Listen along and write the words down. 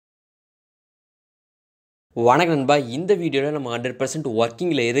வணக்கம் நண்பா. இந்த வீடியோவில் நம்ம 100%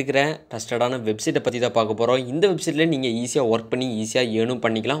 ஒர்க்கிங்கில் இருக்கிற ட்ரஸ்டடான வெப்சைட்டை பற்றி தான் பார்க்க போகிறோம். இந்த வெப்சைட்டில் நீங்கள் ஈஸியாக ஒர்க் பண்ணி ஈஸியாக ஏர்னும்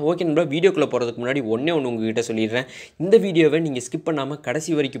பண்ணிக்கலாம். ஓகே நண்பா, வீடியோக்குள்ளே போகிறதுக்கு முன்னாடி ஒன்று உங்ககிட்ட சொல்லிடுறேன். இந்த வீடியோவை நீங்கள் ஸ்கிப் பண்ணாமல்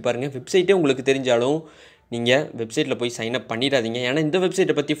கடைசி வரைக்கும் பாருங்கள். வெப்சைட்டே உங்களுக்கு தெரிஞ்சாலும் நீங்கள் வெப்சைட்டில் போய் சைன் அப் பண்ணிடாதீங்க. ஏன்னா இந்த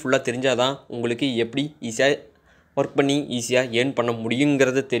வெப்சைட்டை பற்றி ஃபுல்லாக தெரிஞ்சால் தான் உங்களுக்கு எப்படி ஈஸியாக ஒர்க் பண்ணி ஈஸியாக ஏர்ன் பண்ண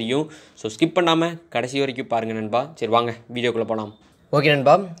முடியுங்கிறது தெரியும். ஸோ ஸ்கிப் பண்ணாமல் கடைசி வரைக்கும் பாருங்கள் நண்பா. சரி வாங்க வீடியோக்குள்ளே போகலாம். ஓகே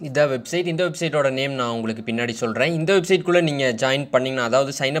நண்பா, இந்த வெப்சைட்டோட நேம் நான் உங்களுக்கு பின்னாடி சொல்கிறேன். இந்த வெப்சைட்குள்ளே நீங்கள் ஜாயின் பண்ணிங்கன்னா,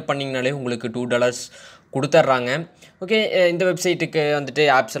 அதாவது சைன் அப் பண்ணிங்கனாலே உங்களுக்கு $2 கொடுத்துட்றாங்க. ஓகே, இந்த வெப்சைட்டுக்கு வந்துட்டு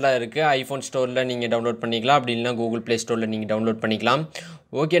ஆப்ஸ் எல்லாம் இருக்குது. ஐஃபோன் ஸ்டோரில் நீங்கள் டவுன்லோட் பண்ணிக்கலாம், அப்படி இல்லைனா கூகுள் ப்ளே ஸ்டோரில் நீங்கள் டவுன்லோட் பண்ணிக்கலாம்.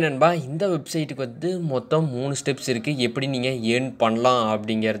 ஓகே நண்பா, இந்த வெப்சைட்டுக்கு வந்து மொத்தம் 3 ஸ்டெப்ஸ் இருக்குது எப்படி நீங்கள் ஏர்ன் பண்ணலாம்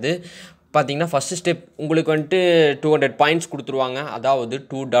அப்படிங்கிறது. பார்த்தீங்கன்னா ஃபஸ்ட்டு ஸ்டெப் உங்களுக்கு வந்துட்டு 200 பாயிண்ட்ஸ் கொடுத்துருவாங்க, அதாவது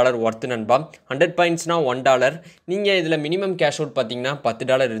 $2 ஒர்த்து நண்பா. 100 பாயிண்ட்ஸ்னால் $1. நீங்கள் இதில் மினிமம் கேஷ் அவுட் பார்த்தீங்கன்னா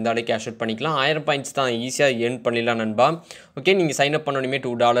 $10 இருந்தாலே கேஷ் அவுட் பண்ணிக்கலாம். 1000 பாயிண்ட்ஸ் தான் ஈஸியாக ஏர்ன் பண்ணிடலாம் நண்பா. ஓகே, நீங்கள் சைன் அப் பண்ணணுமே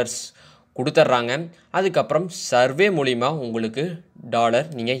 $2 கொடுத்துட்றாங்க. அதுக்கப்புறம் சர்வே மூலிமா உங்களுக்கு டாலர்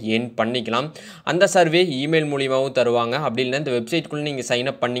நீங்கள் ஏர்ன் பண்ணிக்கலாம். அந்த சர்வே இமெயில் மூலிமாவும் தருவாங்க, அப்படி இல்லைனா இந்த வெப்சைட்டுக்குள்ளே நீங்கள் சைன்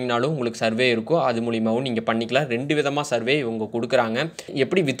அப் பண்ணிங்கனாலும் உங்களுக்கு சர்வே இருக்கும், அது மூலிமாவும் நீங்கள் பண்ணிக்கலாம். 2 விதமாக சர்வே இவங்க கொடுக்குறாங்க.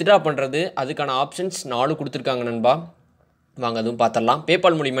 எப்படி வித்ட்ரா பண்ணுறது அதுக்கான ஆப்ஷன்ஸ் 4 கொடுத்துருக்காங்க நண்பா. வாங்க அதுவும் பார்த்துடலாம்.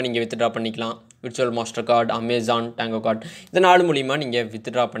 பேபால் மூலிமா நீங்கள் வித்ட்ரா பண்ணிக்கலாம், virtual master card, Amazon, tango card, இந்த 4 மூலிமா நீங்கள்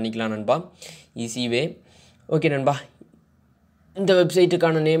வித்ட்ரா பண்ணிக்கலாம் நண்பா. Easy way. ஓகே நண்பா, இந்த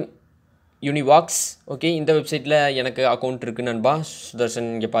வெப்சைட்டுக்கான நேம் யூனிவாக்ஸ். ஓகே, இந்த வெப்சைட்டில் எனக்கு அக்கௌண்ட் இருக்குது நண்பா. சுதர்ஷன்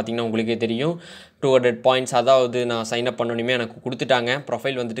இங்கே பார்த்தீங்கன்னா உங்களுக்கே தெரியும். 200 பாயிண்ட்ஸ், அதாவது நான் சைன் அப் பண்ணணுமே எனக்கு கொடுத்துட்டாங்க.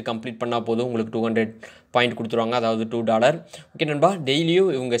 ப்ரொஃபைல் வந்துட்டு கம்ப்ளீட் பண்ணால் போதும் உங்களுக்கு 200 பாயிண்ட் கொடுத்துருவாங்க, அதாவது $2. ஓகே நண்பா,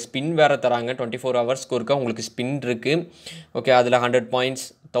 டெய்லியும் இவங்க ஸ்பின் வேறு தராங்க. 24 ஹவர்ஸ்க்கு ஒருக்கா உங்களுக்கு ஸ்பின் இருக்குது. ஓகே, அதில் 100 பாயிண்ட்ஸ்,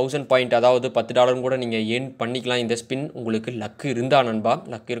 1000 பாயிண்ட், அதாவது $10 கூட நீங்கள் ஏர்ன் பண்ணிக்கலாம். இந்த ஸ்பின் உங்களுக்கு லக்கு இருந்தால் நண்பா.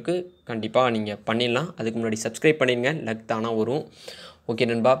 லக் இருக்குது, கண்டிப்பாக நீங்கள் பண்ணிடலாம். அதுக்கு முன்னாடி சப்ஸ்கிரைப் பண்ணிடுங்க, லக் தானாக வரும். ஓகே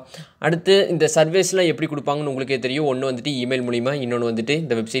நண்பா, அடுத்து இந்த சர்வீஸ்லாம் எப்படி கொடுப்பாங்கன்னு உங்களுக்கே தெரியும். ஒன்று வந்துட்டு இமெயில் மூலிமா, இன்னொன்று வந்துட்டு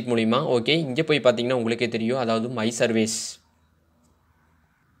இந்த வெப்சைட் மூலிமா. ஓகே, இங்கே போய் பார்த்தீங்கன்னா உங்களுக்கே தெரியும், அதாவது மை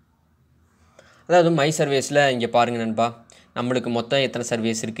சர்வீஸில் இங்கே பாருங்கள் நண்பா, நம்மளுக்கு மொத்தம் எத்தனை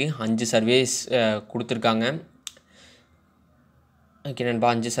சர்வீஸ் இருக்குது? 5 சர்வீஸ் கொடுத்துருக்காங்க. ஓகே நண்பா,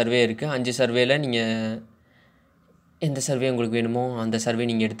 5 சர்வே இருக்குது. 5 சர்வேல நீங்கள் எந்த சர்வே உங்களுக்கு வேணுமோ அந்த சர்வே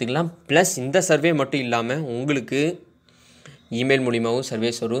நீங்கள் எடுத்துக்கலாம். ப்ளஸ் இந்த சர்வே மட்டும் இல்லாமல் உங்களுக்கு இமெயில் மூலிமாவும்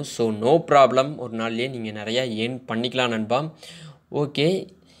சர்வீஸ் வரும். ஸோ நோ ப்ராப்ளம், ஒரு நாள்லேயே நீங்கள் நிறையா ஏர்ன் பண்ணிக்கலாம் நண்பா. ஓகே,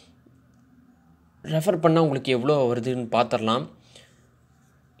 ரெஃபர் பண்ணால் உங்களுக்கு எவ்வளோ வருதுன்னு பார்த்துடலாம்.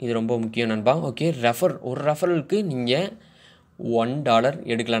 இது ரொம்ப முக்கியம் நண்பா. ஓகே, ஒரு ரெஃபரலுக்கு நீங்கள் $1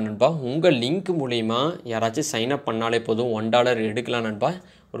 எடுக்கலாம் நண்பா. உங்கள் லிங்க் மூலிமா யாராச்சும் சைன் அப் பண்ணாலே போதும், $1 எடுக்கலாம் நண்பா.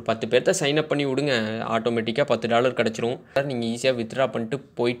 ஒரு 10 பேர்த்த சைன் அப் பண்ணி விடுங்க, ஆட்டோமேட்டிக்காக $10 கிடச்சிரும். நீங்கள் ஈஸியாக வித்ட்ரா பண்ணிட்டு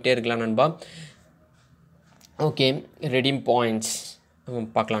போயிட்டே இருக்கலாம் நண்பா. ஓகே, ரெடீம் பாயிண்ட்ஸ்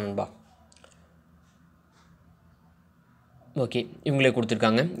பார்க்கலாம் நண்பா. ஓகே, இவங்களே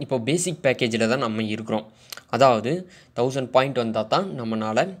கொடுத்துருக்காங்க. இப்போ பேசிக் பேக்கேஜில் தான் நம்ம இருக்கிறோம், அதாவது 1000 பாயிண்ட் வந்தால் தான்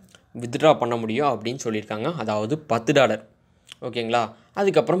நம்மளால் வித்ட்ரா பண்ண முடியும் அப்படின்னு சொல்லியிருக்காங்க, அதாவது $10. ஓகேங்களா,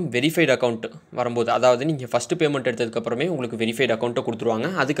 அதுக்கப்புறம் வெரிஃபைடு அக்கௌண்ட் வரும்போது, அதாவது நீங்கள் ஃபஸ்ட்டு பேமெண்ட் எடுத்ததுக்கப்புறமே உங்களுக்கு வெரிஃபைடு அக்கௌண்ட்டை கொடுத்துருவாங்க.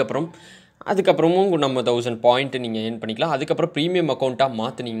 அதுக்கப்புறமும் நம்ம 1000 பாயிண்ட் நீங்கள் ஏர்ன் பண்ணிக்கலாம். அதுக்கப்புறம் ப்ரீமியம் அக்கௌண்ட்டாக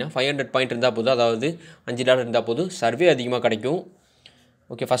மாற்றினீங்கன்னா 500 பாயிண்ட் இருந்தால் போதும், அதாவது $5 இருந்தால் போதும், சர்வே அதிகமாக கிடைக்கும்.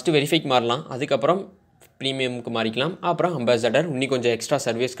 ஓகே, ஃபஸ்ட்டு வெரிஃபைக்கு மாறலாம், அதுக்கப்புறம் ப்ரீமியமுக்கு மாறிக்கலாம், அப்புறம் அம்பாசடர், இன்னும் கொஞ்சம் எக்ஸ்ட்ரா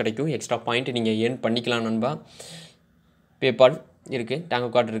சர்வீஸ் கிடைக்கும், எக்ஸ்ட்ரா பாயிண்ட் நீங்கள் ஏர்ன் பண்ணிக்கலாம் நண்பா. பேபால் இருக்குது,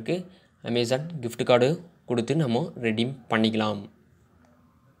 டேங்கோ கார்டு இருக்குது, அமேசான் கிஃப்ட் கார்டு கொடுத்து நம்ம ரெடீம் பண்ணிக்கலாம்.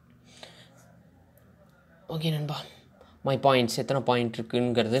 ஓகே நண்பா, மை பாயிண்ட்ஸ் எத்தனை பாயிண்ட்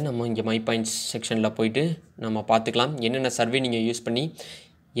இருக்குங்கிறது நம்ம இங்கே மை பாயிண்ட்ஸ் செக்ஷனில் போயிட்டு நம்ம பார்த்துக்கலாம். என்னென்ன சர்வே நீங்கள் யூஸ் பண்ணி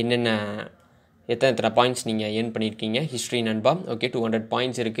எத்தனை பாயிண்ட்ஸ் நீங்கள் ஏர்ன் பண்ணியிருக்கீங்க, ஹிஸ்ட்ரி நண்பா. ஓகே, 200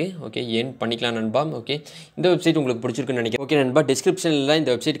 பாயிண்ட்ஸ் இருக்குது. ஓகே, ஏர்ன் பண்ணிக்கலாம் நண்பா. ஓகே, இந்த வெப்சைட் உங்களுக்கு பிடிச்சிருக்குன்னு நினைக்கிறேன். ஓகே நண்பா, டிஸ்கிரிப்ஷனில் இந்த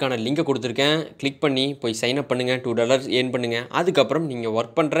வெப்சைட்டுக்கான லிங்கை கொடுத்துருக்கேன், கிளிக் பண்ணி போய் சைன் அப் பண்ணுங்கள், $2 ஏர்ன் பண்ணுங்கள். அதுக்கப்புறம் நீங்கள்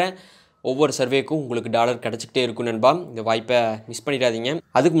ஒர்க் பண்ணுற ஒவ்வொரு சர்வேக்கும் உங்களுக்கு டாலர் கிடச்சிக்கிட்டே இருக்கும் நண்பா. இந்த வாய்ப்பை மிஸ் பண்ணிடாதீங்க.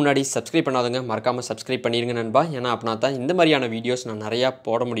 அதுக்கு முன்னாடி சப்ஸ்கிரைப் பண்ணாதவங்க மறக்காமல் சப்ஸ்கிரைப் பண்ணிடுங்க நண்பா. ஏன்னா அப்படின்னா தான் இந்த மாதிரியான வீடியோஸ் நான் நிறையா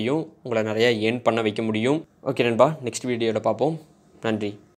போட முடியும், உங்களை நிறையா ஏர்ன் பண்ண வைக்க முடியும். ஓகே நண்பா, நெக்ஸ்ட் வீடியோவில் பார்ப்போம். நன்றி.